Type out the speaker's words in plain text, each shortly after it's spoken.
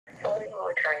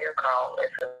on your call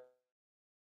is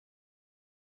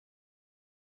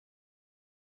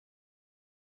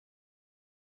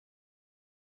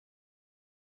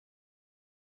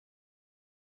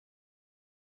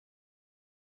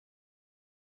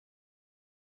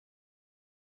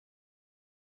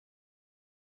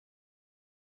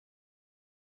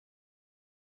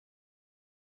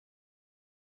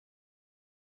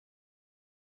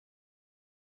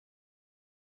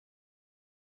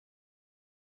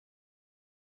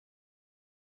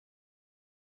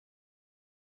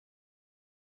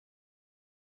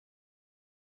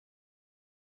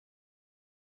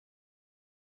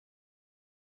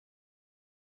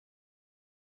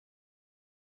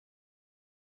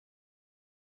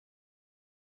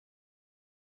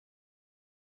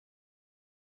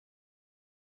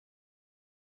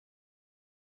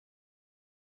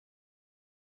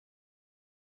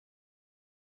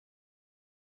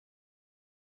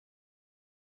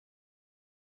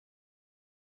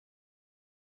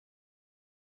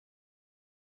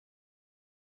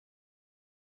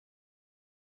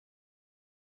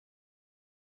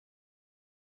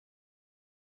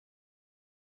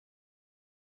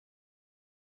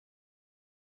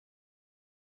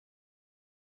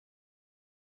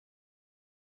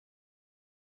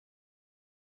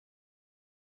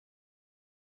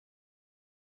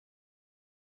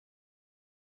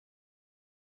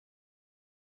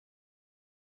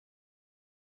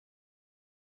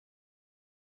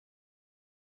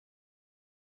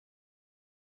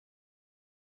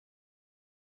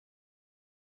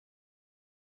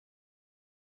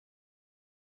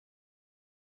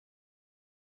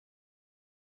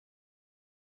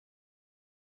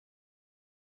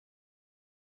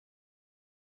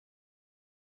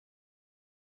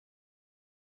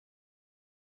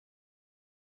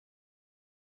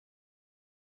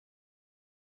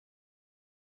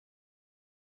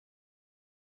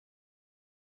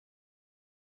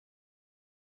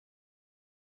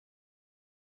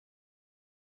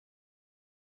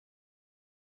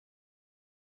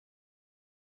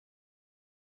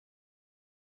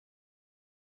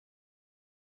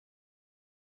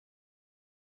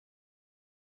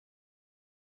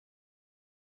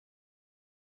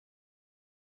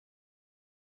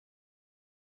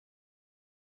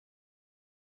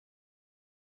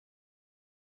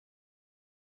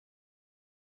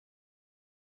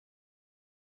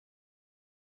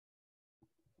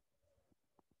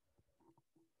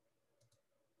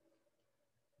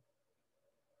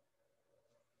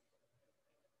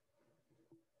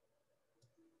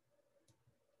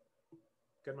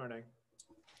Good morning.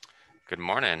 Good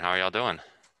morning. How are y'all doing?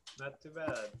 Not too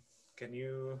bad.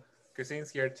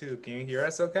 Christine's here too. Can you hear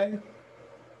us okay?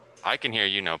 I can hear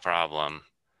you, no problem.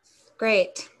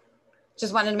 Great.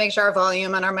 Just wanted to make sure our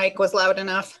volume on our mic was loud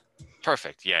enough.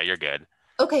 Perfect. Yeah, you're good.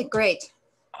 Okay, great.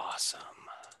 Awesome.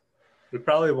 We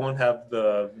probably won't have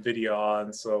the video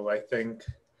on, so I think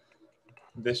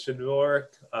this should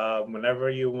work. Whenever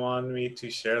you want me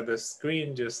to share the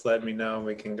screen, just let me know and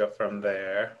we can go from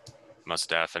there. Most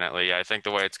definitely. I think the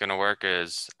way it's going to work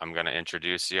is I'm going to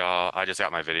introduce y'all. I just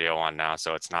got my video on now,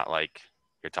 so it's not like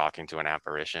you're talking to an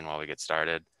apparition while we get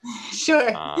started.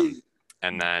 Sure.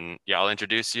 And then, yeah, I'll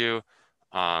introduce you.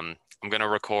 I'm going to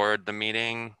record the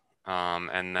meeting,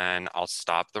 and then I'll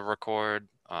stop the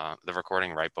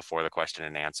recording right before the question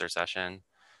and answer session,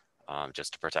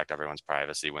 just to protect everyone's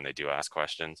privacy when they do ask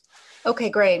questions.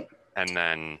 Okay, great. And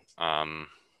then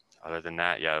other than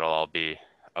that, yeah, it'll all be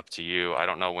up to you. I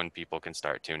don't know when people can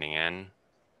start tuning in.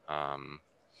 Yeah,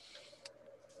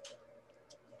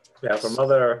 from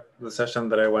the session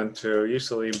that I went to,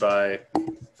 usually by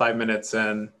 5 minutes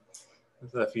in,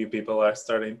 a few people are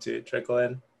starting to trickle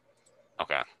in.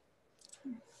 Okay,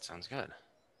 sounds good.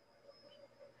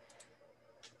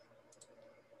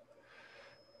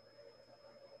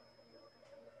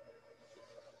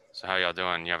 So how y'all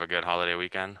doing? You have a good holiday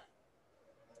weekend?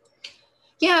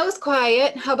 Yeah, it was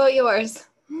quiet. How about yours?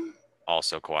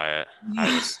 Also quiet.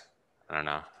 I don't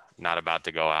know, not about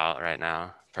to go out right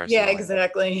now, personally. Yeah,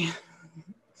 exactly.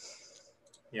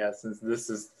 Yeah, since this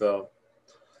is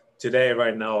today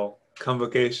right now,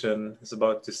 convocation is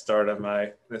about to start at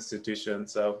my institution.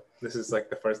 So this is like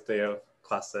the first day of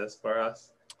classes for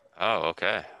us. Oh,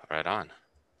 okay. Right on.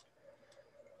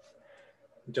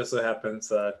 It just so happens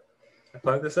that I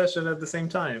planned the session at the same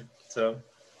time. So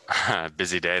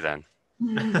busy day then.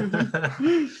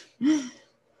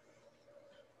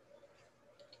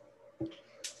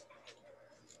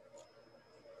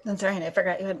 That's right. I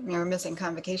forgot you were missing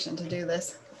convocation to do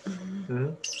this.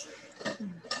 Mm-hmm.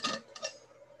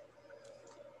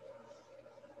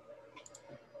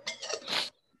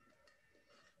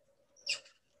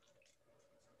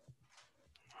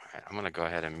 I'm gonna go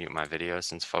ahead and mute my video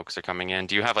since folks are coming in.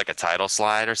 Do you have like a title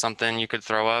slide or something you could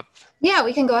throw up? Yeah,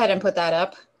 we can go ahead and put that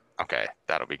up. Okay,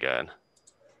 that'll be good.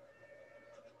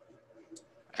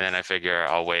 And then I figure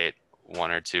I'll wait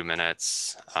 1 or 2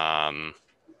 minutes.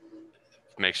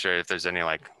 Make sure if there's any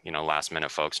like, last minute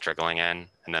folks trickling in,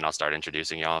 and then I'll start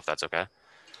introducing y'all if that's okay.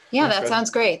 Yeah, That's that good.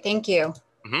 sounds great. Thank you.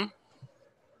 Mm-hmm.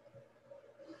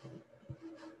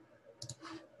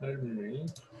 Let me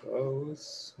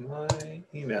close my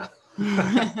email.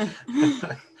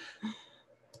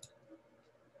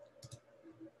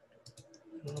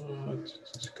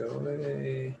 Just go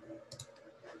away.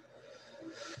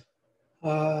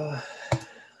 I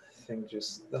think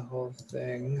just the whole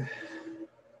thing.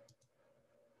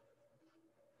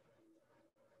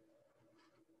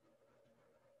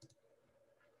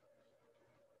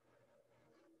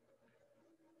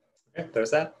 Okay, there's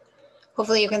that.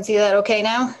 Hopefully you can see that okay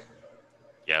now.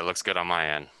 Yeah, it looks good on my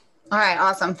end. All right,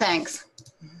 awesome. Thanks.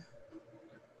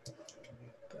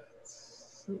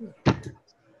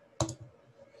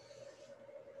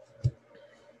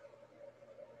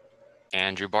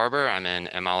 Andrew Barber. I'm an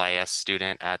MLIS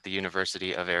student at the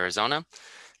University of Arizona.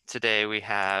 Today we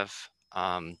have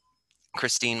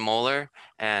Christine Moeller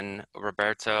and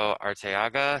Roberto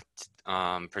Arteaga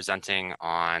presenting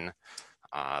on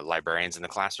librarians in the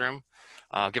classroom.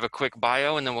 I'll give a quick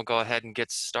bio and then we'll go ahead and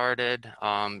get started.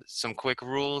 Some quick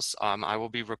rules. I will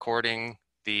be recording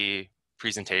the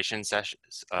presentation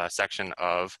section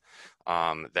of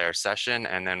their session,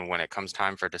 and then when it comes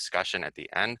time for discussion at the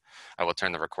end, I will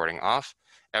turn the recording off.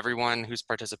 Everyone who's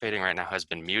participating right now has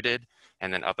been muted,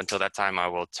 and then up until that time I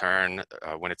will turn,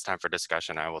 when it's time for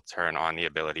discussion, I will turn on the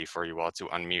ability for you all to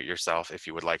unmute yourself if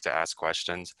you would like to ask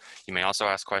questions. You may also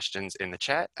ask questions in the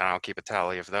chat, and I'll keep a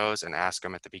tally of those and ask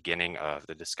them at the beginning of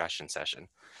the discussion session.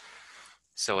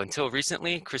 So until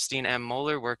recently, Christine M.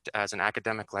 Moeller worked as an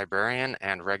academic librarian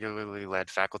and regularly led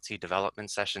faculty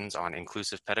development sessions on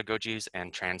inclusive pedagogies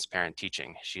and transparent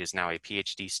teaching. She is now a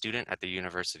PhD student at the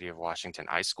University of Washington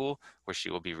iSchool, where she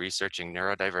will be researching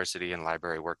neurodiversity in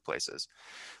library workplaces.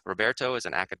 Roberto is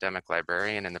an academic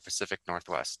librarian in the Pacific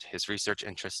Northwest. His research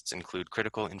interests include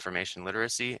critical information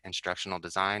literacy, instructional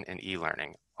design, and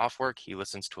e-learning. Off work, he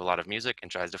listens to a lot of music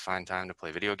and tries to find time to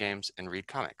play video games and read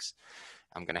comics.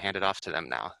 I'm going to hand it off to them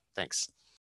now. Thanks.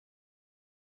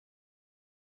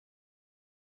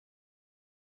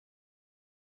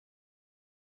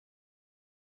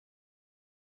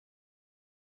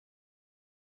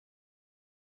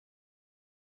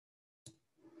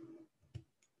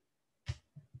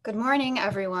 Good morning,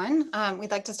 everyone.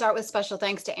 We'd like to start with special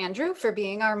thanks to Andrew for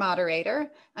being our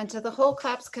moderator and to the whole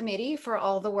CLAPS committee for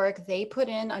all the work they put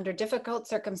in under difficult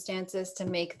circumstances to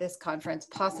make this conference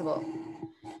possible.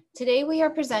 Today, we are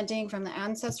presenting from the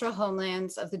ancestral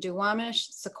homelands of the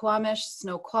Duwamish, Suquamish,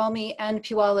 Snoqualmie, and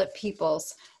Puyallup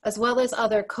peoples, as well as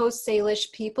other Coast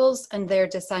Salish peoples and their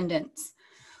descendants.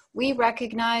 We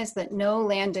recognize that no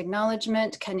land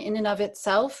acknowledgement can in and of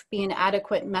itself be an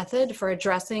adequate method for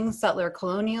addressing settler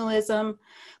colonialism,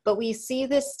 but we see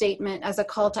this statement as a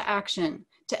call to action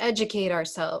to educate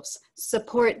ourselves,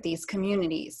 support these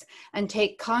communities, and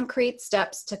take concrete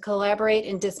steps to collaborate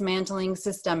in dismantling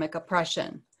systemic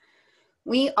oppression.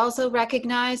 We also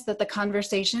recognize that the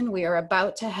conversation we are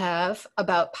about to have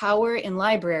about power in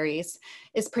libraries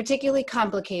is particularly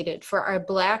complicated for our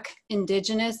Black,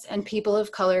 Indigenous, and people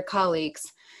of color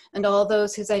colleagues, and all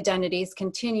those whose identities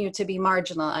continue to be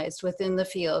marginalized within the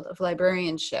field of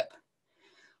librarianship.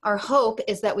 Our hope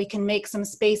is that we can make some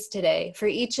space today for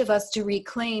each of us to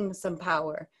reclaim some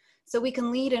power, so we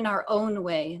can lead in our own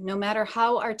way, no matter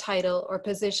how our title or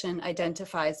position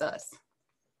identifies us.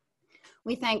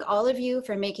 We thank all of you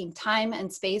for making time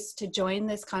and space to join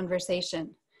this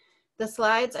conversation. The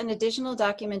slides and additional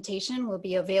documentation will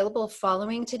be available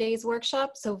following today's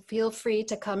workshop, so feel free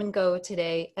to come and go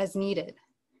today as needed.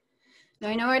 Now,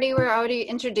 I know we're already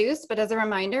introduced, but as a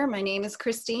reminder, my name is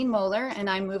Christine Moeller, and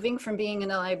I'm moving from being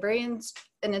an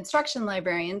instruction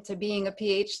librarian to being a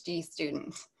PhD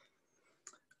student.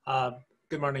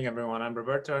 Good morning, everyone. I'm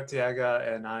Roberto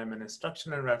Arteaga, and I'm an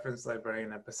instruction and reference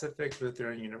librarian at Pacific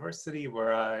Lutheran University,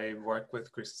 where I worked with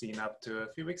Christine up to a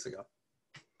few weeks ago.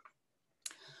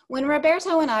 When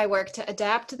Roberto and I worked to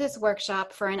adapt this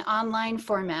workshop for an online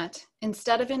format,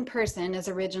 instead of in person as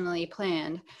originally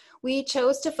planned, we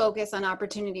chose to focus on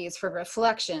opportunities for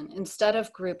reflection instead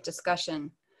of group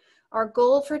discussion. Our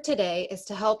goal for today is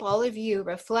to help all of you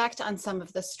reflect on some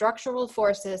of the structural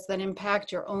forces that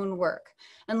impact your own work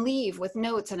and leave with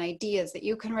notes and ideas that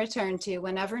you can return to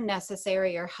whenever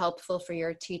necessary or helpful for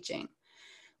your teaching.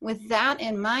 With that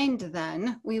in mind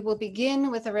then, we will begin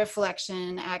with a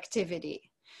reflection activity.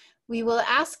 We will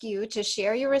ask you to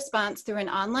share your response through an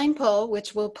online poll,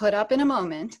 which we'll put up in a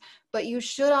moment, but you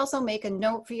should also make a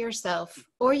note for yourself,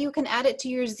 or you can add it to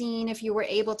your zine if you were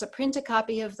able to print a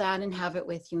copy of that and have it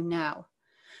with you now.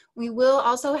 We will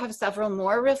also have several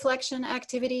more reflection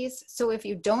activities, so if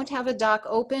you don't have a doc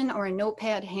open or a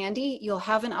notepad handy, you'll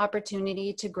have an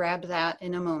opportunity to grab that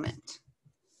in a moment.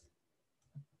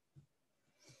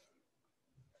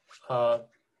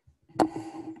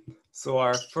 So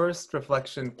our first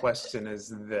reflection question is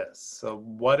this. So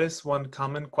what is one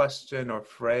common question or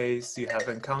phrase you have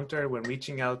encountered when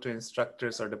reaching out to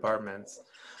instructors or departments?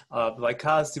 Like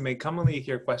class, you may commonly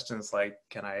hear questions like,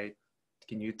 can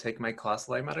you take my class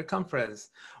while I'm at a conference?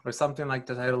 Or something like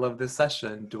the title of this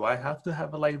session, do I have to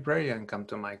have a librarian come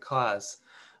to my class?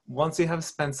 Once you have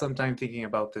spent some time thinking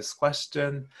about this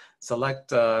question,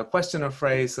 select a question or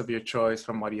phrase of your choice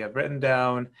from what you have written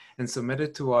down and submit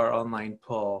it to our online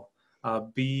poll.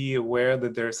 Be aware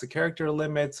that there's a character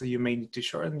limit, so you may need to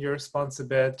shorten your response a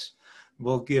bit.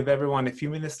 We'll give everyone a few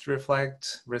minutes to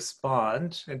reflect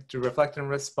and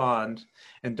respond.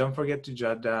 And don't forget to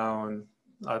jot down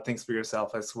things for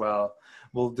yourself as well.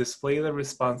 We'll display the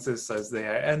responses as they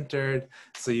are entered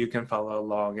so you can follow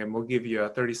along, and we'll give you a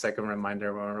 30-second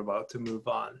reminder when we're about to move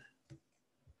on.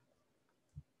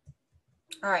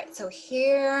 All right, so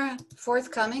here,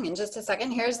 forthcoming in just a second,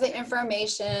 here's the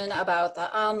information about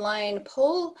the online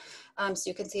poll. So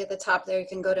you can see at the top there, you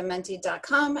can go to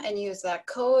menti.com and use that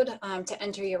code to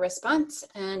enter your response,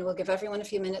 and we'll give everyone a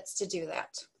few minutes to do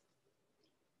that.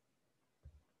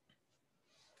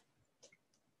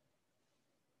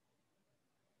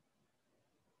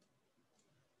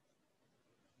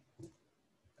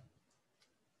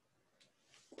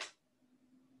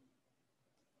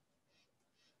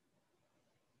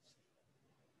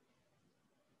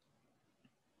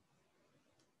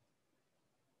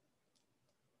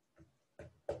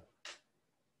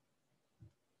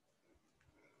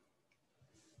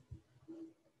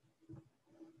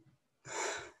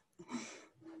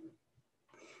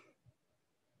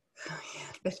 Oh,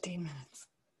 yeah, 15 minutes.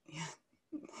 Yeah.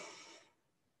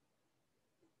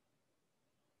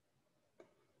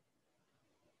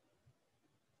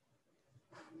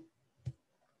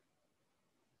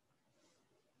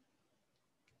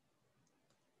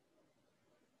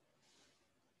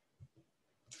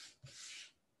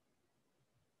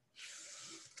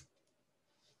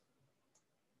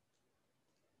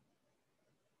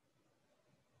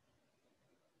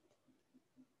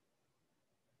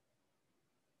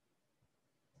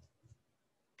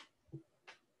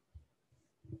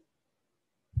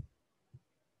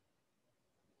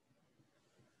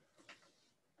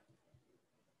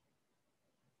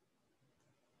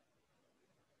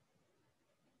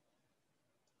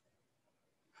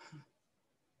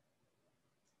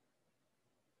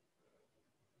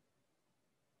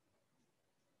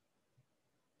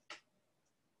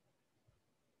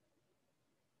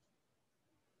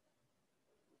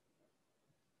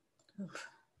 Oof.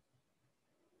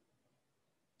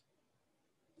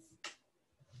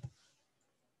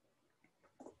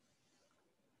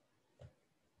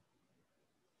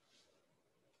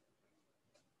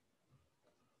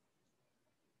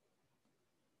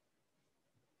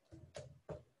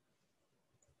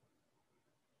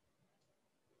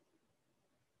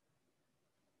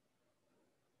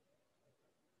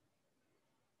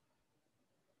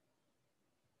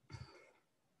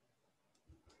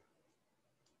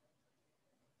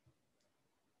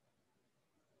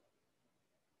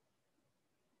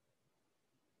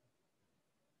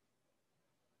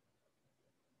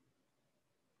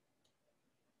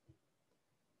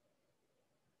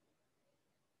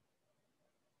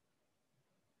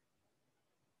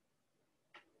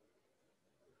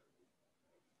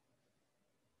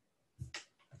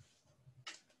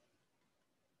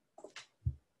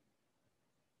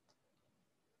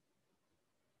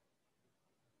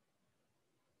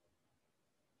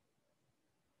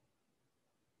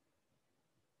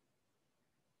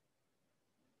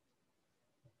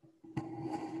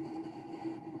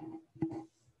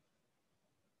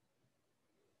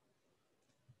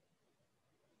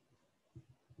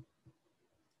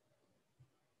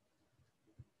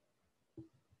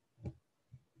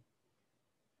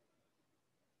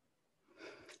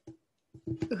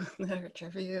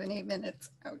 Literature review in 8 minutes.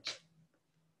 Ouch.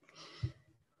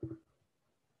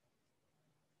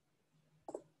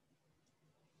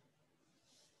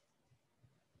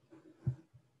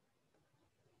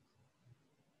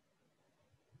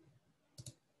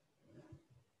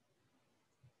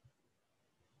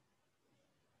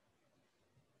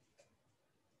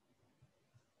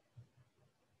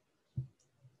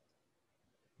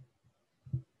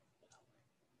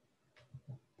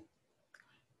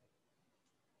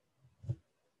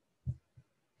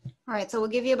 All right, so we'll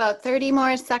give you about 30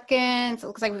 more seconds. It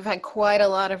looks like we've had quite a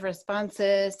lot of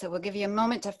responses, so we'll give you a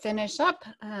moment to finish up,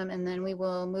 and then we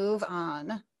will move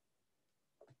on.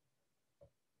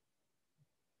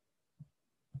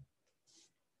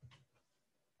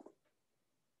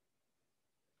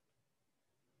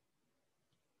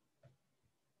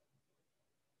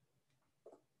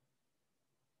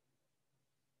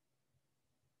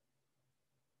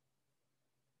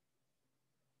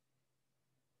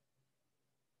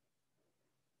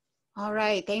 All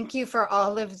right, thank you for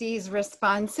all of these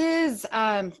responses.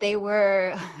 They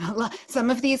were, some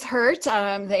of these hurt.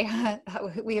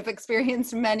 We have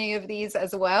experienced many of these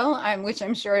as well, which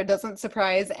I'm sure doesn't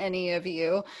surprise any of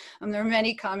you. There are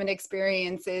many common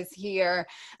experiences here.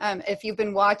 If you've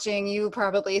been watching, you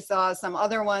probably saw some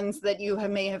other ones that you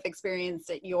may have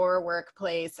experienced at your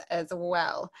workplace as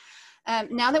well.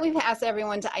 Now that we've asked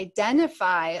everyone to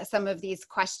identify some of these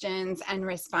questions and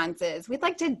responses, we'd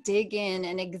like to dig in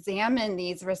and examine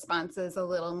these responses a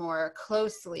little more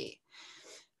closely.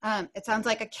 It sounds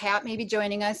like a cat may be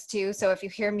joining us too, so if you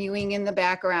hear mewing in the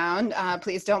background,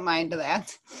 please don't mind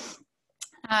that.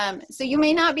 So you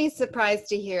may not be surprised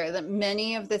to hear that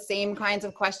many of the same kinds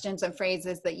of questions and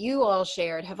phrases that you all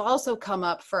shared have also come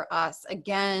up for us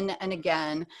again and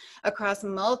again across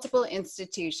multiple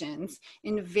institutions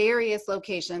in various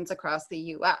locations across the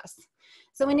US.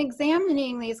 So in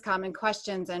examining these common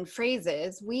questions and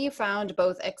phrases, we found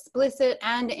both explicit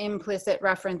and implicit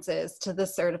references to the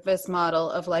service model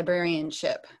of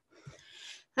librarianship.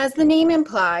 As the name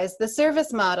implies, the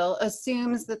service model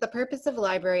assumes that the purpose of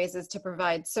libraries is to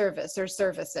provide service or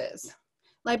services.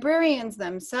 Librarians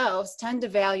themselves tend to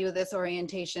value this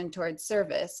orientation towards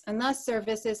service, and thus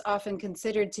service is often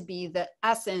considered to be the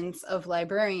essence of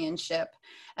librarianship,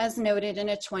 as noted in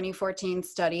a 2014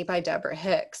 study by Deborah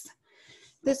Hicks.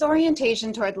 This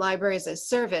orientation toward libraries as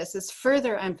service is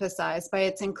further emphasized by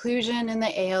its inclusion in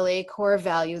the ALA core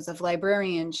values of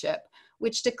librarianship,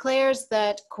 which declares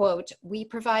that, quote, "we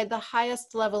provide the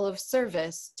highest level of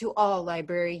service to all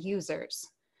library users."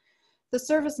 The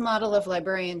service model of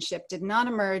librarianship did not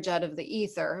emerge out of the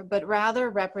ether, but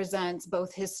rather represents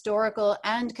both historical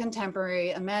and contemporary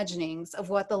imaginings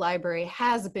of what the library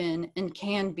has been and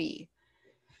can be.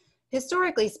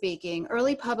 Historically speaking,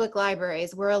 early public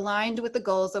libraries were aligned with the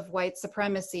goals of white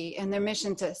supremacy and their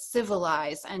mission to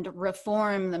civilize and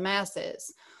reform the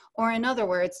masses, or in other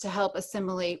words, to help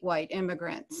assimilate white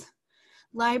immigrants.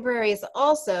 Libraries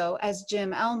also, as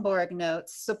Jim Elmborg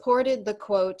notes, supported the,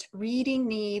 quote, "reading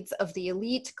needs of the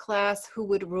elite class who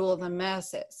would rule the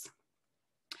masses."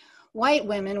 White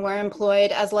women were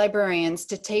employed as librarians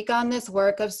to take on this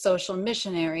work of social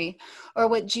missionary, or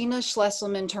what Gina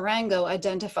Schlesselman-Tarango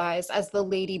identifies as the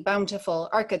Lady Bountiful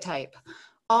archetype,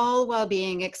 all while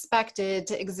being expected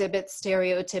to exhibit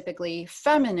stereotypically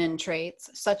feminine traits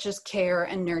such as care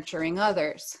and nurturing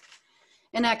others.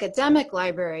 In academic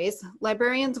libraries,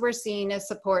 librarians were seen as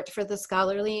support for the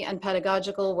scholarly and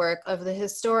pedagogical work of the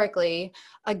historically,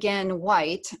 again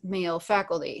white, male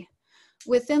faculty.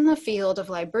 Within the field of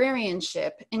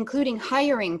librarianship, including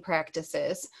hiring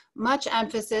practices, much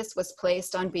emphasis was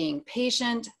placed on being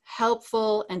patient,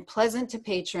 helpful, and pleasant to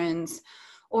patrons,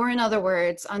 or in other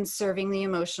words, on serving the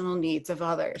emotional needs of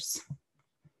others.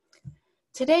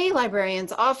 Today,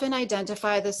 librarians often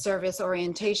identify the service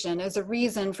orientation as a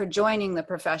reason for joining the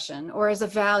profession or as a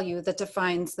value that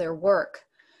defines their work.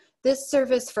 This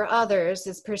service for others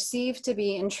is perceived to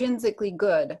be intrinsically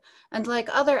good, and like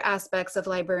other aspects of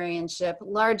librarianship,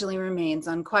 largely remains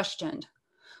unquestioned.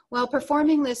 While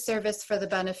performing this service for the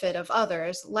benefit of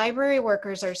others, library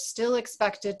workers are still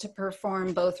expected to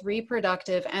perform both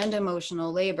reproductive and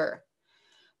emotional labor.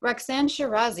 Roxanne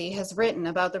Shirazi has written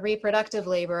about the reproductive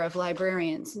labor of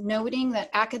librarians, noting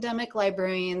that academic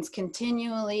librarians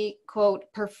continually,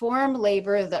 quote, "perform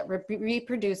labor that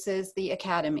reproduces the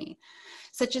academy,"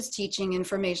 such as teaching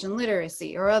information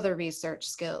literacy or other research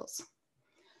skills.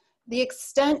 The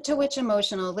extent to which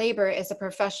emotional labor is a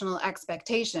professional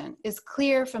expectation is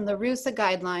clear from the RUSA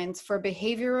guidelines for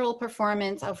behavioral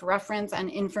performance of reference and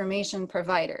information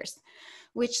providers,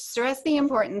 which stress the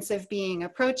importance of being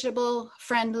approachable,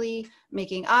 friendly,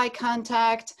 making eye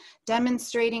contact,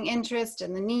 demonstrating interest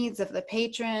in the needs of the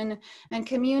patron, and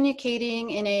communicating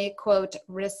in a, quote,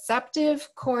 "receptive,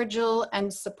 cordial,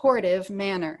 and supportive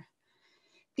manner."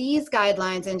 These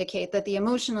guidelines indicate that the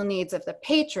emotional needs of the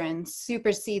patron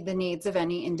supersede the needs of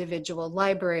any individual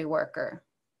library worker.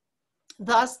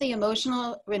 Thus, the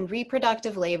emotional and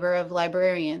reproductive labor of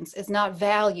librarians is not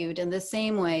valued in the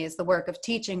same way as the work of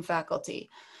teaching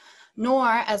faculty, Nor,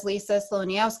 as Lisa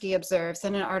Sloniowski observes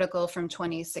in an article from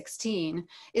 2016,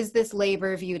 is this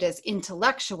labor viewed as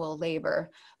intellectual labor,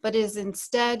 but is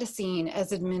instead seen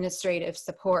as administrative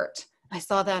support. I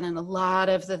saw that in a lot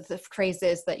of the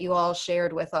phrases that you all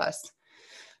shared with us.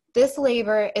 This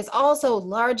labor is also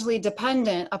largely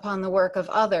dependent upon the work of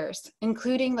others,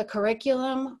 including the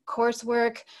curriculum,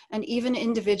 coursework, and even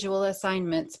individual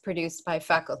assignments produced by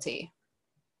faculty.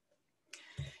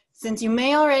 Since you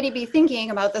may already be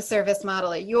thinking about the service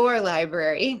model at your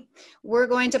library, we're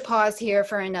going to pause here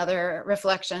for another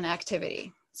reflection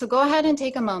activity. So go ahead and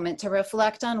take a moment to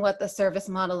reflect on what the service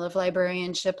model of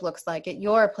librarianship looks like at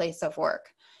your place of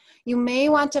work. You may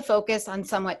want to focus on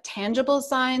somewhat tangible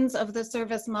signs of the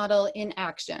service model in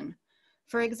action.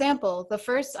 For example, the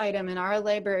first item in our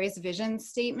library's vision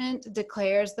statement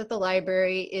declares that the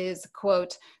library is,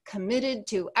 quote, committed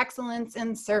to excellence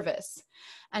in service.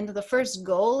 And the first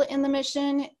goal in the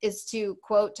mission is to,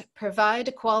 quote,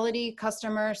 provide quality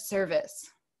customer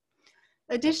service.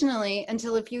 Additionally,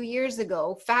 until a few years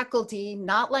ago, faculty,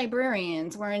 not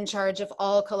librarians, were in charge of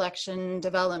all collection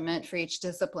development for each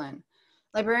discipline.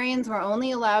 Librarians were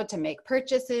only allowed to make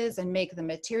purchases and make the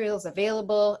materials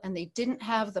available, and they didn't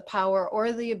have the power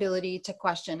or the ability to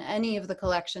question any of the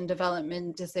collection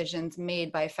development decisions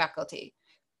made by faculty.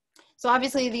 So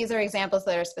obviously these are examples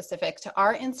that are specific to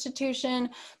our institution,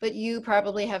 but you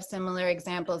probably have similar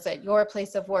examples at your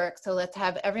place of work. So let's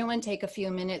have everyone take a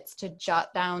few minutes to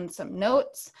jot down some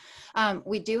notes.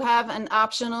 We do have an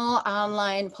optional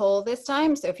online poll this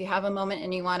time. So if you have a moment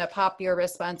and you want to pop your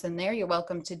response in there, you're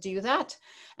welcome to do that.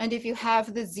 And if you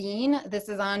have the zine, this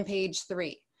is on page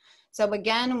 3. So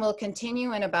again, we'll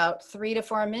continue in about 3 to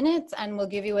 4 minutes, and we'll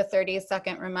give you a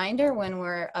 30-second reminder when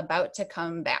we're about to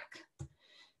come back.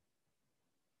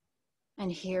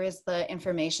 And here is the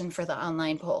information for the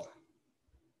online poll.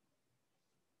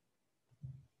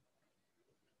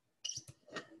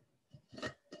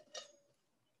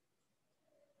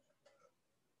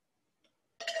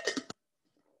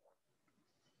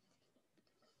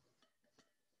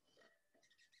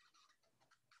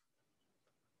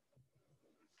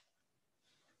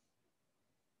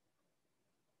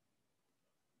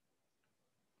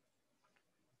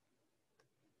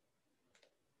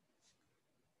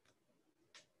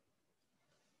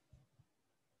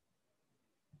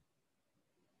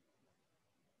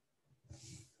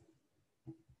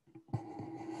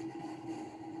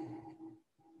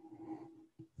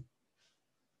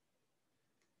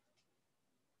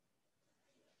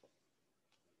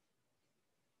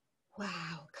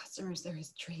 Wow, customer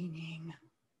service training.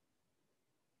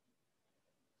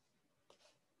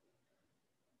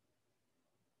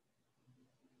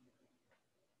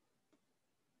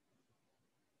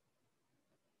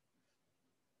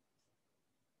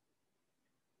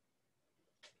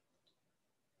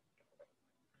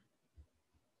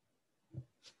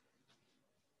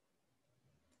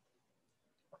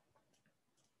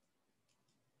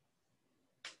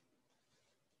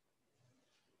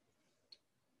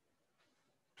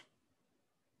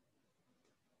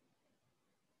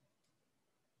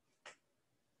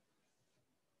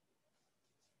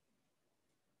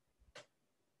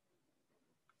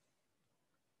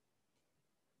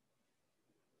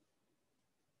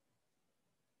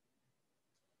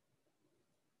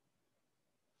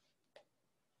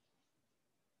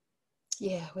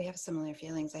 Yeah, we have similar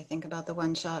feelings, I think, about the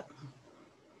one shot.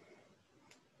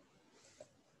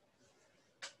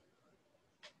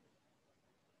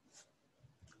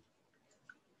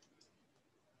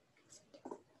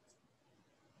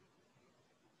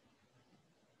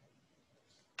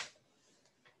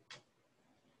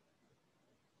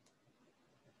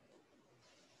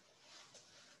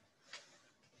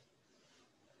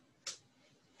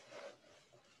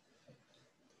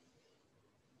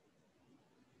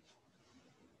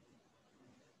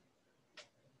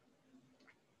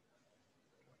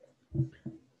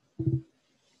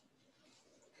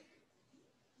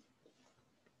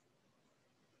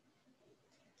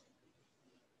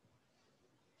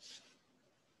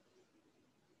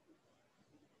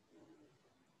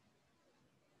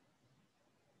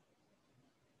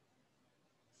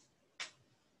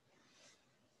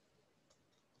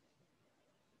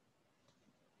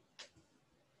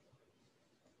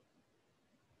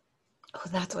 Oh,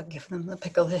 that's what Give Them the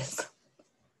Pickle is.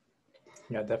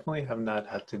 Yeah, definitely have not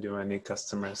had to do any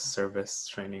customer service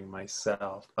training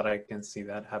myself, but I can see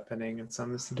that happening in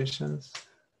some institutions.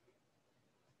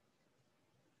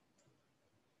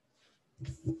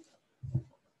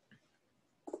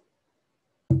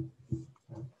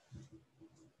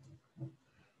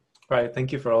 Right,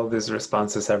 thank you for all these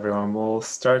responses, everyone. We'll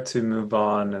start to move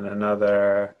on in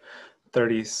another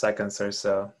 30 seconds or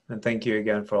so. And thank you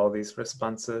again for all these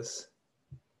responses.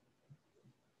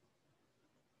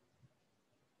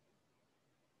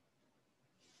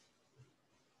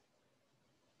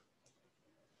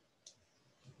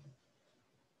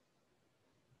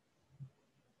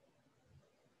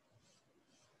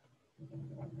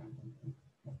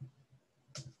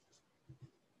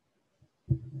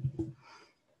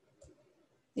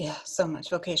 Yeah, so much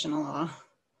vocational law.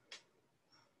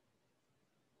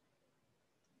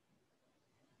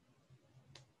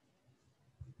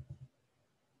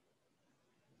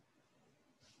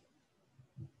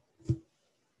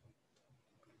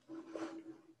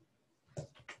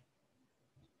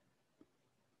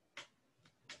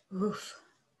 Oof.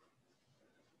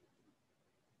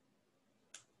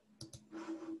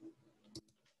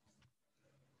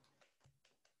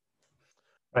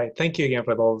 Right, thank you again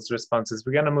for those responses.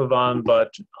 We're gonna move on,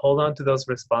 but hold on to those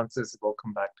responses. We'll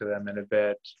come back to them in a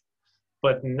bit.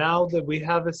 But now that we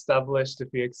have established a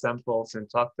few examples and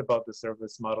talked about the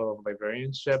service model of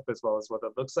librarianship, as well as what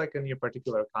it looks like in your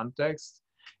particular context,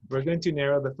 we're going to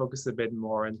narrow the focus a bit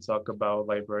more and talk about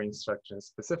library instruction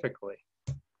specifically.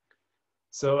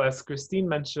 So as Christine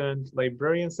mentioned,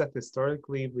 librarians have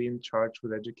historically been charged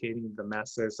with educating the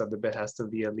masses at the behest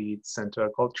of the elites and to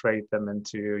acculturate them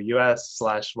into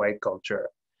US/white culture.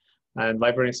 And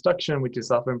library instruction, which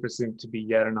is often presumed to be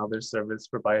yet another service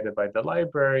provided by the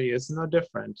library, is no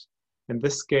different. In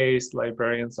this case,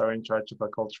 librarians are in charge of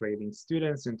acculturating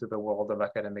students into the world of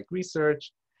academic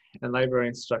research, and library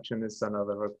instruction is done at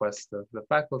the request of the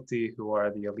faculty, who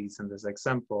are the elites in this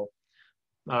example.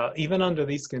 Even under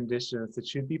these conditions, it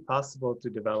should be possible to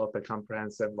develop a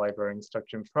comprehensive library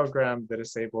instruction program that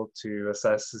is able to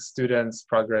assess the students'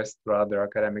 progress throughout their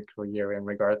academic career in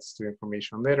regards to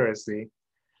information literacy.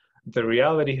 The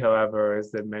reality, however,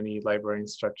 is that many library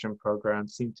instruction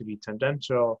programs seem to be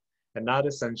tangential and not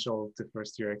essential to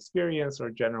first-year experience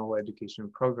or general education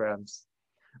programs.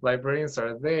 Librarians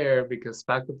are there because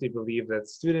faculty believe that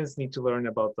students need to learn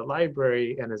about the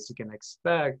library, and as you can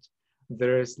expect,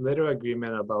 there is little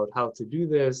agreement about how to do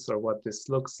this or what this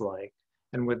looks like.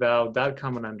 And without that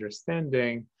common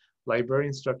understanding, library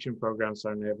instruction programs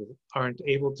aren't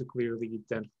able to clearly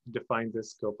define the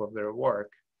scope of their work.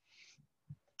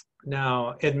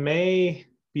 Now, it may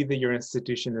be that your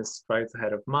institution is strides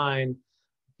ahead of mine,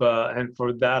 and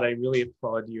for that, I really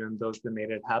applaud you and those that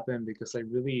made it happen, because I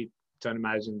really don't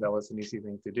imagine that was an easy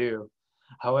thing to do.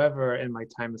 However, in my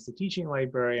time as a teaching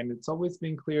librarian, it's always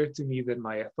been clear to me that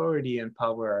my authority and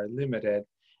power are limited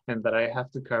and that I have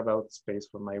to carve out space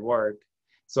for my work.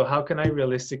 So how can I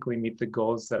realistically meet the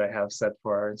goals that I have set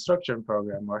for our instruction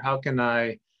program? Or how can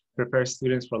I prepare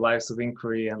students for lives of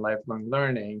inquiry and lifelong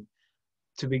learning?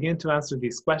 To begin to answer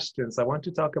these questions, I want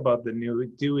to talk about the new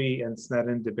Dewey and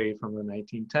Sneddon debate from the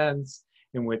 1910s,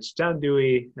 in which John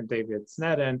Dewey and David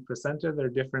Sneddon presented their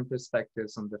different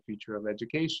perspectives on the future of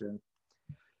education.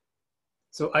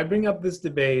 So I bring up this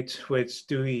debate, which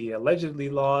Dewey allegedly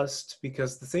lost,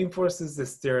 because the same forces that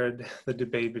stirred the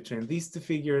debate between these two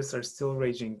figures are still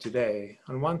raging today.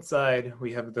 On one side,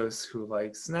 we have those who,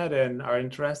 like Sneddon, are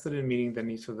interested in meeting the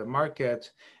needs of the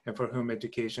market and for whom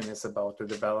education is about the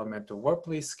development of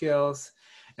workplace skills.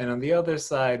 And on the other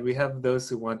side, we have those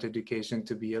who want education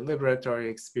to be a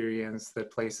liberatory experience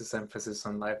that places emphasis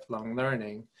on lifelong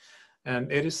learning.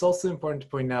 And it is also important to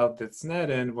point out that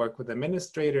Sneddon worked with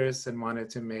administrators and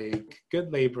wanted to make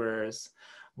good laborers,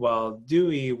 while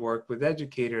Dewey worked with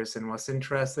educators and was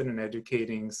interested in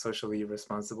educating socially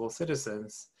responsible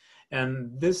citizens.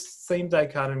 And this same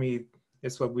dichotomy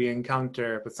is what we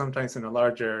encounter, but sometimes in a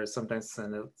larger, sometimes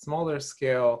in a smaller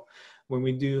scale, when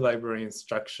we do library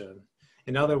instruction.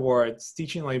 In other words,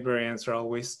 teaching librarians are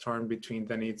always torn between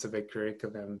the needs of a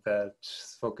curriculum that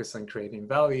focus on creating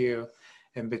value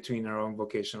and between our own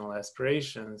vocational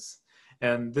aspirations.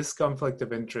 And this conflict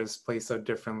of interest plays out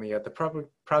differently at the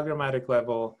programmatic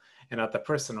level and at the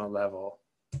personal level.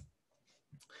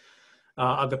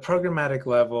 At the programmatic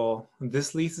level,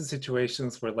 this leads to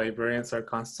situations where librarians are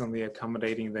constantly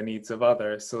accommodating the needs of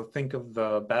others. So think of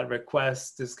the bad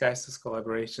requests disguised as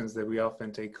collaborations that we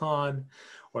often take on,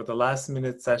 or the last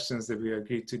minute sessions that we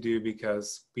agreed to do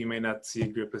because we may not see a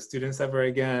group of students ever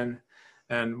again.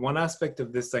 And one aspect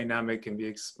of this dynamic can be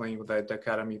explained with the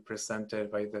dichotomy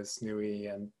presented by this Dewey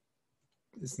and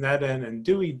Sneddon and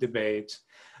Dewey debate,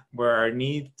 where our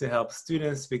need to help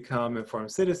students become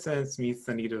informed citizens meets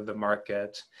the need of the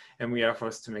market, and we are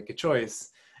forced to make a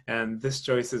choice. And this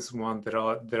choice is one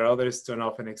that others don't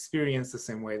often experience the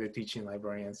same way that teaching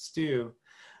librarians do.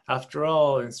 After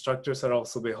all, instructors are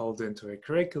also beholden to a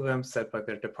curriculum set by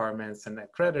their departments and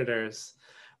accreditors,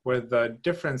 Where the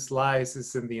difference lies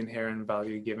is in the inherent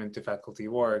value given to faculty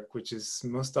work, which is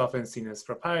most often seen as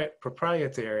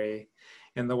proprietary,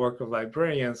 and the work of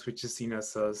librarians, which is seen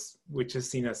as a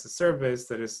service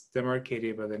that is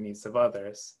demarcated by the needs of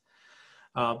others.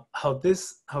 How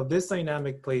this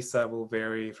dynamic plays out will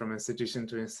vary from institution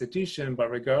to institution, but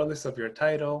regardless of your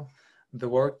title, the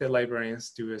work that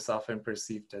librarians do is often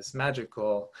perceived as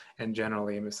magical and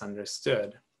generally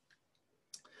misunderstood.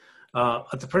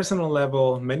 At the personal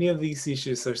level, many of these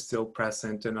issues are still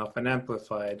present and often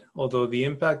amplified, although the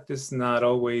impact is not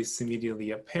always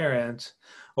immediately apparent.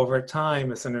 Over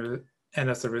time, as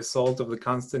a result of the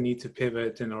constant need to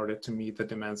pivot in order to meet the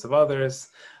demands of others,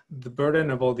 the burden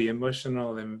of all the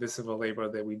emotional and invisible labor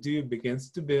that we do begins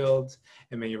to build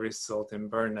and may result in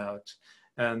burnout.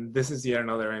 And this is yet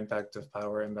another impact of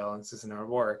power imbalances in our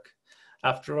work.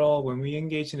 After all, when we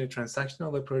engage in a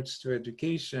transactional approach to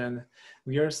education,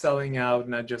 we are selling out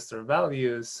not just our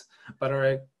values, but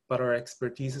our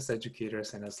expertise as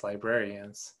educators and as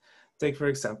librarians. Take, for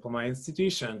example, my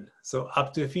institution. So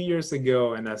up to a few years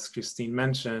ago, and as Christine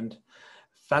mentioned,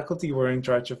 faculty were in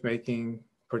charge of making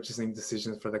purchasing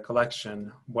decisions for the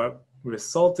collection. What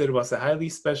resulted was a highly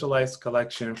specialized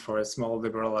collection for a small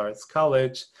liberal arts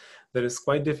college that is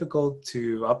quite difficult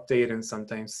to update and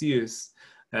sometimes use.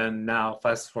 And now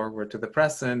fast forward to the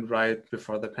present, right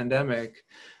before the pandemic,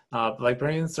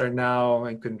 librarians are now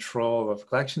in control of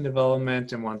collection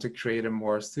development and want to create a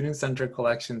more student-centered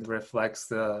collection that reflects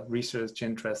the research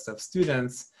interests of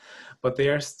students, but they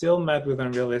are still met with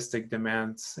unrealistic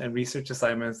demands and research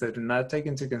assignments that do not take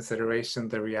into consideration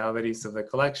the realities of the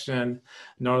collection,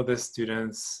 nor the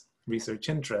students' research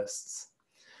interests.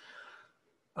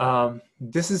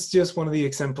 This is just one of the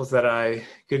examples that I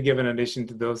could give in addition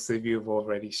to those that you've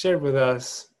already shared with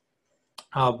us.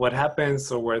 What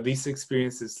happens or where these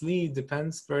experiences lead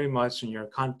depends very much on your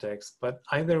context, but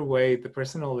either way, the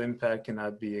personal impact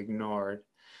cannot be ignored.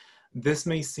 This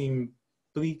may seem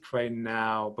bleak right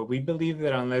now, but we believe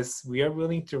that unless we are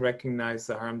willing to recognize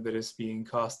the harm that is being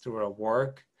caused through our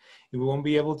work, we won't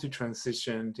be able to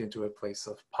transition into a place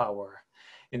of power.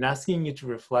 In asking you to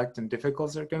reflect on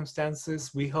difficult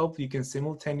circumstances, we hope you can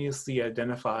simultaneously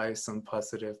identify some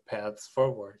positive paths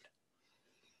forward.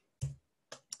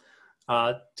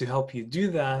 To help you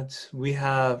do that, we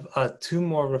have 2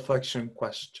 more reflection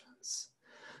questions.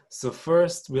 So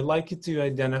first, we'd like you to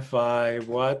identify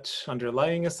what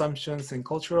underlying assumptions and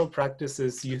cultural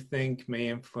practices you think may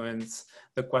influence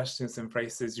the questions and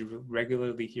phrases you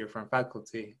regularly hear from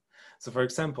faculty. So for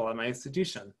example, at my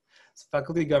institution,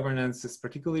 faculty governance is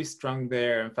particularly strong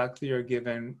there, and faculty are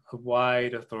given a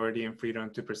wide authority and freedom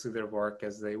to pursue their work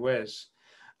as they wish.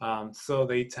 So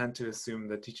they tend to assume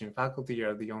that teaching faculty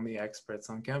are the only experts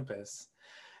on campus.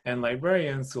 And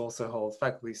librarians who also hold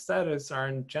faculty status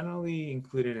aren't generally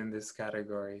included in this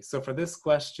category. So for this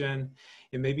question,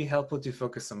 it may be helpful to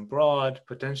focus on broad,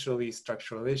 potentially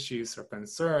structural issues or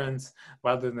concerns,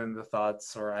 rather than the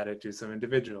thoughts or attitudes of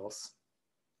individuals.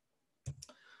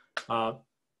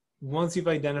 Once you've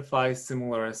identified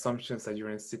similar assumptions at your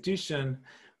institution,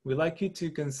 we'd like you to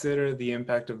consider the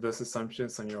impact of those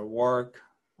assumptions on your work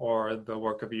or the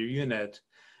work of your unit.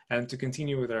 And to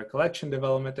continue with our collection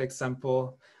development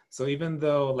example, so even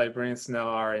though librarians now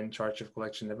are in charge of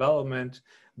collection development,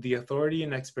 the authority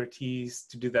and expertise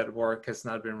to do that work has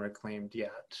not been reclaimed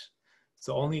yet.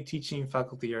 So only teaching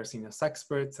faculty are seen as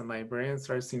experts, and librarians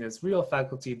are seen as real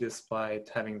faculty despite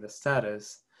having the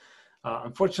status.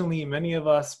 Unfortunately, many of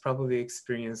us probably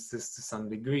experience this to some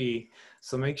degree,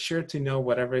 so make sure to know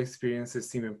whatever experiences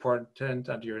seem important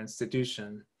at your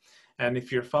institution. And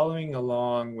if you're following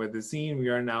along with the zine, we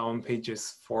are now on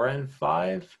pages 4 and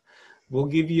 5. We'll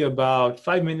give you about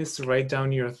 5 minutes to write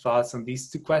down your thoughts on these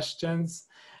 2 questions,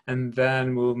 and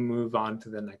then we'll move on to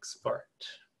the next part.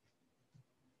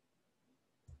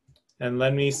 And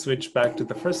let me switch back to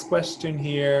the first question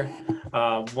here.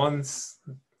 Once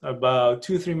about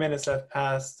 2-3 minutes have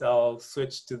passed, I'll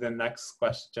switch to the next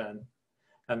question,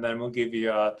 and then we'll give you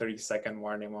a 30-second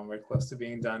warning when we're close to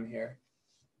being done here.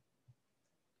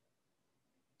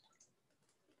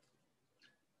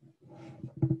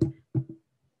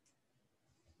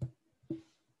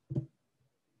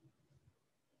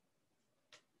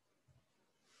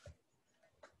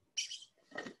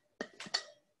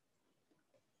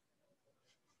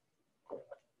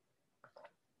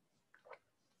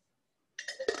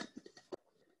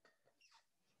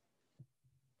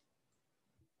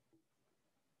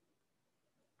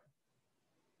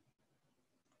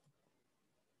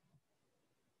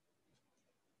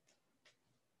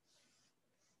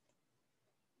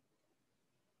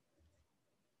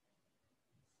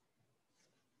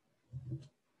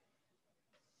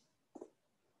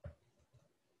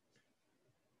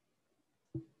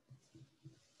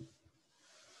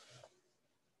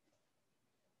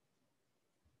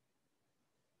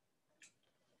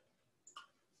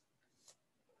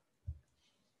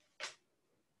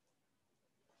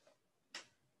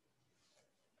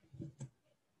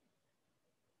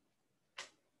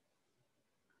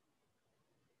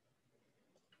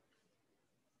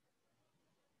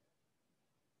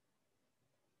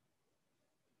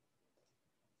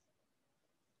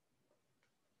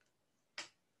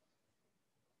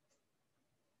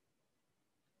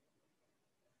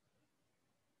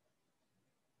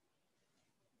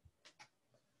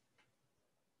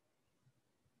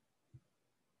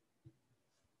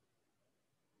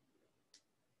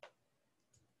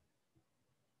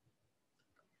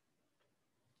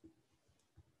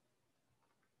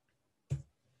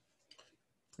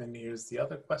 And here's the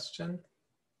other question.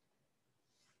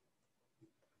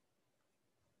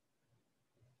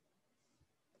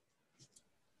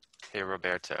 Hey,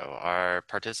 Roberto, are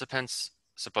participants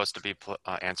supposed to be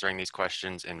answering these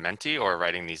questions in Menti or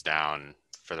writing these down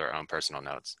for their own personal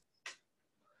notes?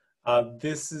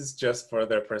 This is just for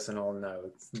their personal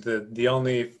notes. The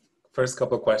only first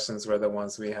couple of questions were the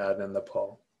ones we had in the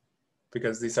poll,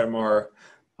 because these are more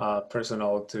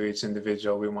personal to each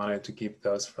individual. We wanted to keep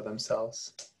those for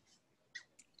themselves.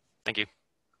 Thank you.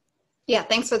 Yeah,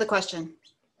 thanks for the question.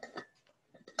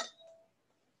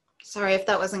 Sorry if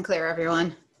that wasn't clear,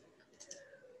 everyone.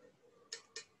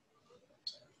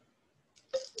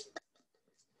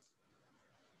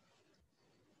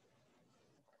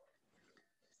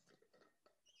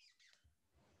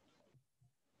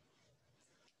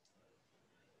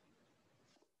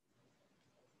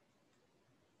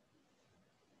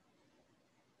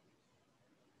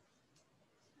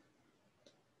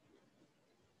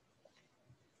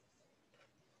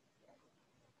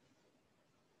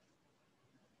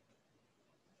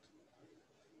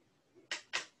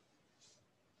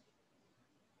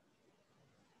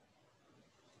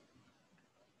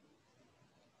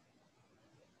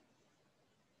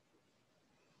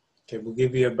 Okay, we'll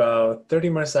give you about 30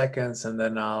 more seconds and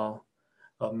then I'll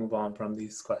move on from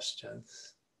these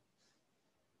questions.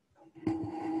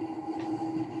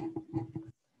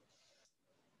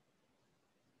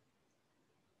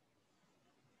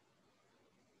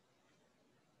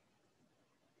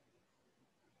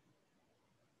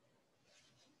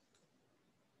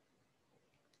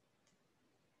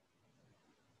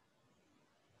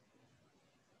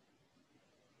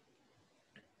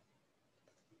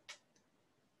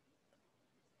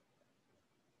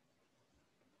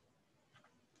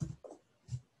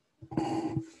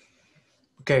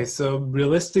 Okay, so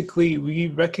realistically, we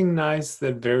recognize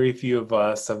that very few of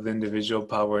us have the individual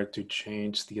power to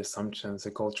change the assumptions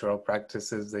and cultural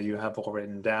practices that you have all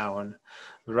written down.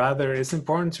 Rather, it's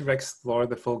important to explore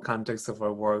the full context of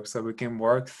our work so we can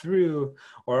work through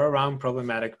or around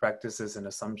problematic practices and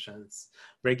assumptions.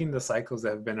 Breaking the cycles that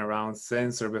have been around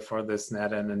since or before this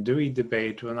Neden and Dewey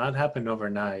debate will not happen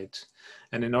overnight.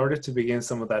 And in order to begin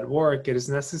some of that work, it is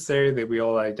necessary that we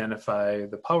all identify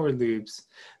the power loops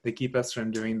that keep us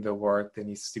from doing the work that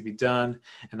needs to be done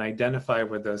and identify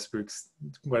where those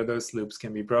loops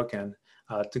can be broken.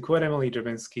 To quote Emily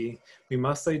Drabinsky, we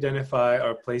must identify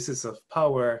our places of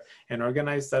power and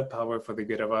organize that power for the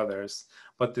good of others.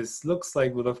 What this looks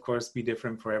like will of course be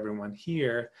different for everyone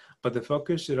here, but the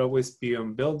focus should always be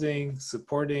on building,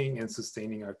 supporting, and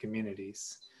sustaining our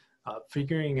communities.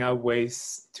 Figuring out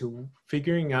ways to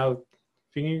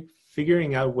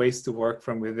work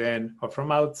from within or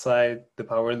from outside the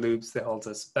power loops that holds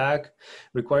us back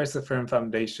requires a firm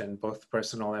foundation, both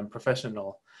personal and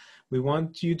professional. We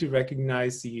want you to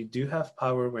recognize that you do have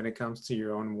power when it comes to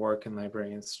your own work in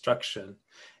library instruction.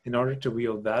 In order to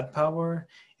wield that power,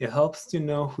 it helps to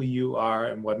know who you are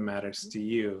and what matters to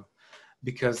you,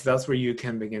 because that's where you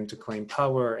can begin to claim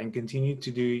power and continue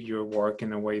to do your work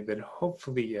in a way that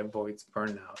hopefully avoids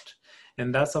burnout.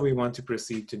 And that's how we want to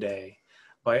proceed today,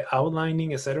 by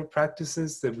outlining a set of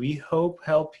practices that we hope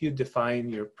help you define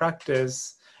your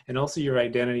practice and also your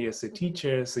identity as a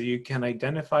teacher, so you can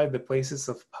identify the places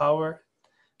of power,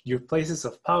 your places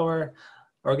of power,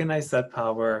 organize that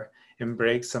power, and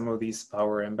break some of these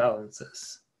power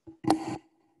imbalances.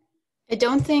 I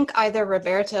don't think either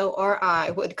Roberto or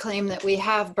I would claim that we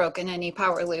have broken any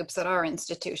power loops at our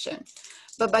institution.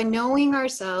 But by knowing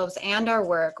ourselves and our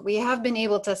work, we have been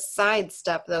able to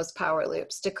sidestep those power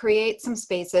loops to create some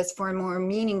spaces for more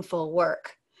meaningful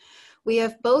work. We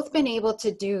have both been able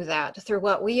to do that through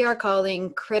what we are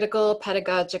calling critical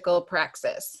pedagogical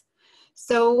praxis.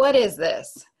 So what is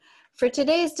this? For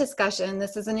today's discussion,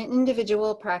 this is an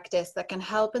individual practice that can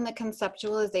help in the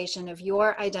conceptualization of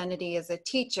your identity as a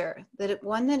teacher,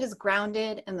 one that is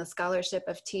grounded in the scholarship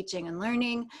of teaching and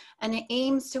learning, and it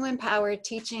aims to empower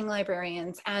teaching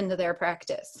librarians and their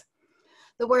practice.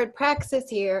 The word praxis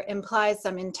here implies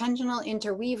some intentional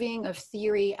interweaving of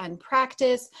theory and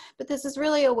practice, but this is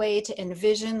really a way to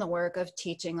envision the work of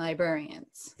teaching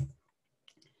librarians.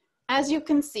 As you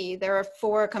can see, there are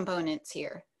 4 components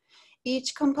here.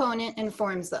 Each component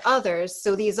informs the others,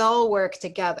 so these all work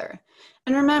together.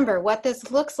 And remember, what this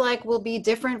looks like will be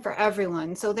different for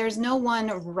everyone, so there's no one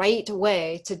right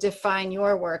way to define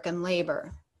your work and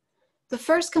labor. The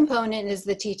first component is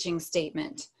the teaching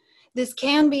statement. This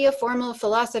can be a formal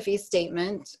philosophy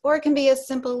statement, or it can be a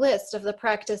simple list of the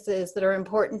practices that are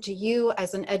important to you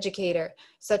as an educator,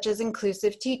 such as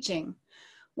inclusive teaching.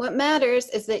 What matters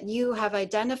is that you have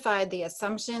identified the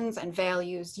assumptions and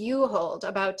values you hold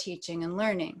about teaching and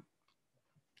learning.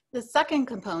 The second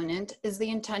component is the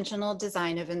intentional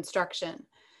design of instruction.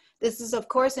 This is, of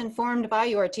course, informed by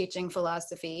your teaching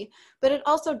philosophy, but it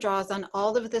also draws on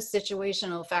all of the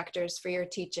situational factors for your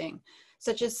teaching,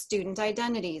 such as student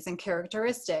identities and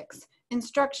characteristics,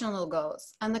 instructional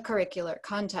goals, and the curricular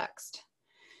context.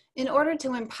 In order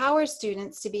to empower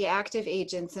students to be active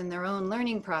agents in their own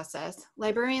learning process,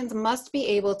 librarians must be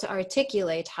able to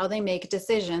articulate how they make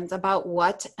decisions about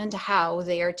what and how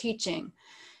they are teaching.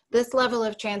 This level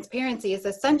of transparency is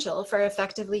essential for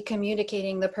effectively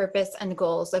communicating the purpose and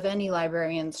goals of any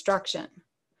library instruction.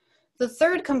 The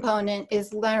third component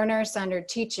is learner-centered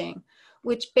teaching,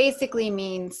 which basically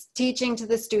means teaching to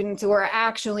the students who are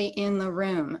actually in the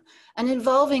room and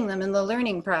involving them in the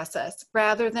learning process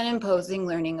rather than imposing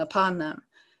learning upon them.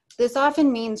 This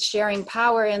often means sharing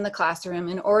power in the classroom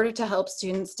in order to help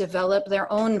students develop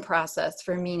their own process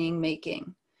for meaning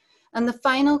making. And the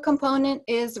final component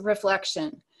is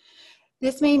reflection.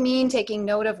 This may mean taking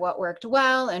note of what worked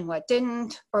well and what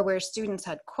didn't, or where students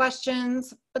had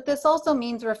questions, but this also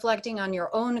means reflecting on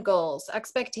your own goals,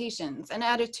 expectations, and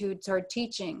attitudes toward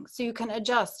teaching so you can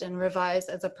adjust and revise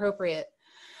as appropriate.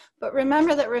 But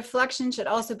remember that reflection should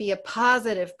also be a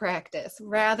positive practice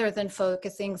rather than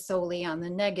focusing solely on the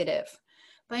negative.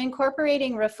 By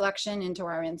incorporating reflection into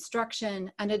our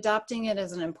instruction and adopting it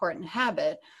as an important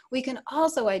habit, we can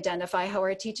also identify how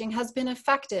our teaching has been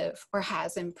effective or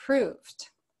has improved.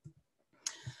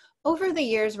 Over the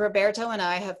years, Roberto and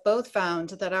I have both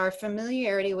found that our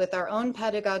familiarity with our own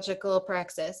pedagogical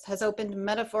praxis has opened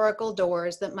metaphorical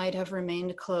doors that might have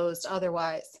remained closed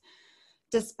otherwise.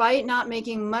 Despite not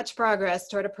making much progress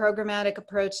toward a programmatic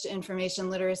approach to information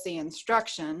literacy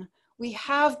instruction, we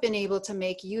have been able to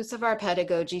make use of our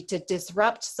pedagogy to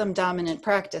disrupt some dominant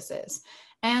practices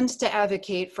and to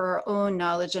advocate for our own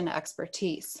knowledge and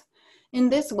expertise. In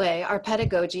this way, our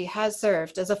pedagogy has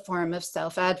served as a form of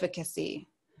self-advocacy.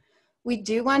 We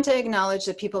do want to acknowledge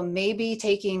that people may be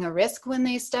taking a risk when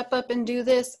they step up and do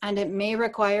this, and it may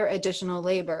require additional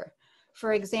labor.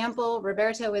 For example,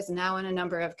 Roberto is now in a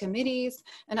number of committees,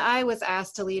 and I was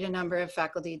asked to lead a number of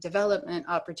faculty development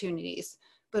opportunities.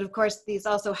 But of course, these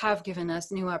also have given us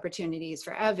new opportunities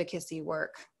for advocacy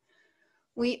work.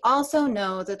 We also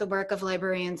know that the work of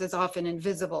librarians is often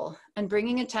invisible, and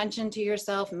bringing attention to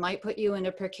yourself might put you in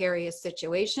a precarious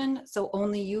situation, so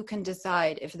only you can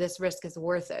decide if this risk is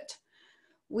worth it.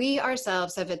 We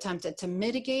ourselves have attempted to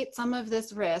mitigate some of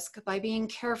this risk by being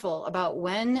careful about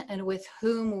when and with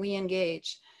whom we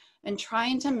engage, and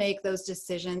trying to make those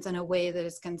decisions in a way that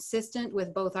is consistent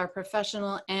with both our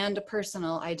professional and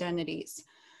personal identities.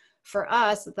 For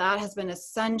us, that has been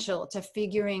essential to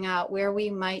figuring out where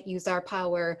we might use our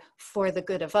power for the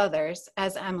good of others,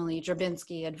 as Emily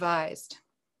Drabinski advised.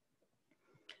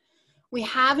 We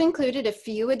have included a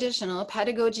few additional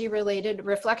pedagogy-related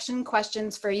reflection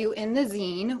questions for you in the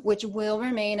zine, which will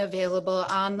remain available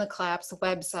on the CLAPS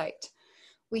website.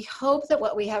 We hope that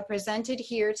what we have presented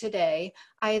here today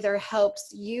either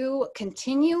helps you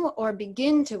continue or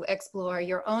begin to explore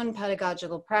your own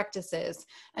pedagogical practices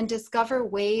and discover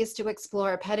ways to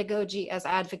explore pedagogy as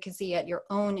advocacy at your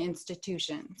own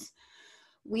institutions.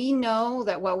 We know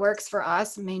that what works for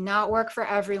us may not work for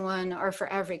everyone or for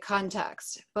every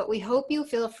context, but we hope you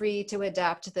feel free to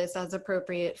adapt this as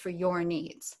appropriate for your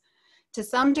needs. To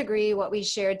some degree, what we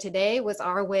shared today was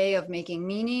our way of making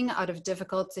meaning out of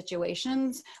difficult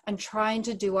situations and trying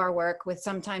to do our work with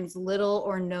sometimes little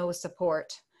or no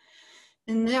support.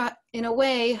 In a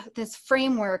way, this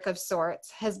framework of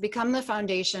sorts has become the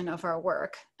foundation of our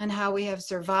work and how we have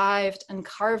survived and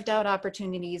carved out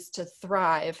opportunities to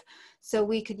thrive so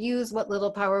we could use what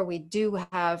little power we do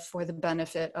have for the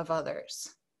benefit of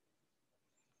others.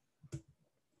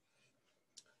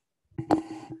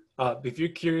 If you're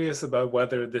curious about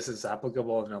whether this is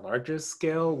applicable on a larger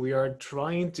scale, we are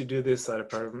trying to do this at a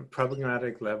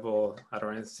programmatic level at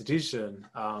our institution.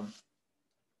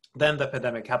 Then the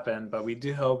pandemic happened, but we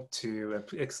do hope to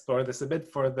explore this a bit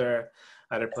further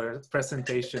at a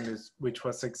presentation which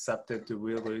was accepted to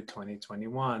Wheeler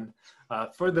 2021.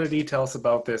 Further details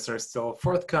about this are still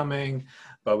forthcoming,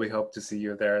 but we hope to see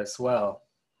you there as well.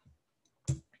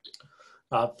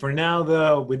 For now,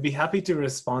 though, we'd be happy to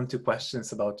respond to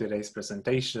questions about today's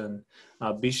presentation.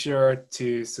 Be sure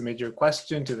to submit your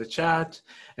question to the chat,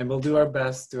 and we'll do our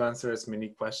best to answer as many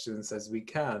questions as we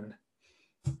can.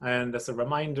 And as a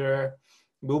reminder,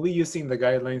 we'll be using the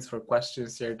guidelines for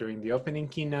questions here during the opening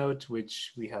keynote,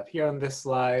 which we have here on this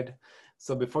slide.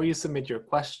 So before you submit your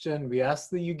question, we ask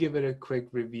that you give it a quick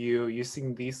review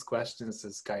using these questions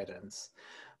as guidance.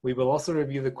 We will also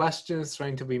review the questions,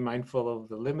 trying to be mindful of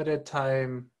the limited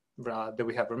time that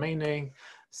we have remaining.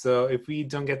 So if we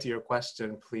don't get to your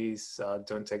question, please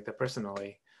don't take that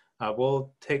personally.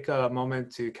 We'll take a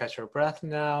moment to catch our breath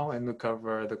now and look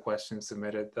over the questions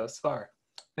submitted thus far.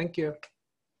 Thank you. All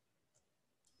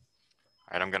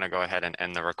right, I'm going to go ahead and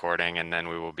end the recording, and then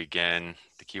we will begin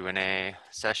the Q&A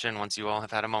session once you all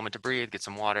have had a moment to breathe, get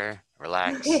some water,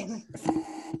 relax.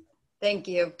 Thank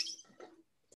you.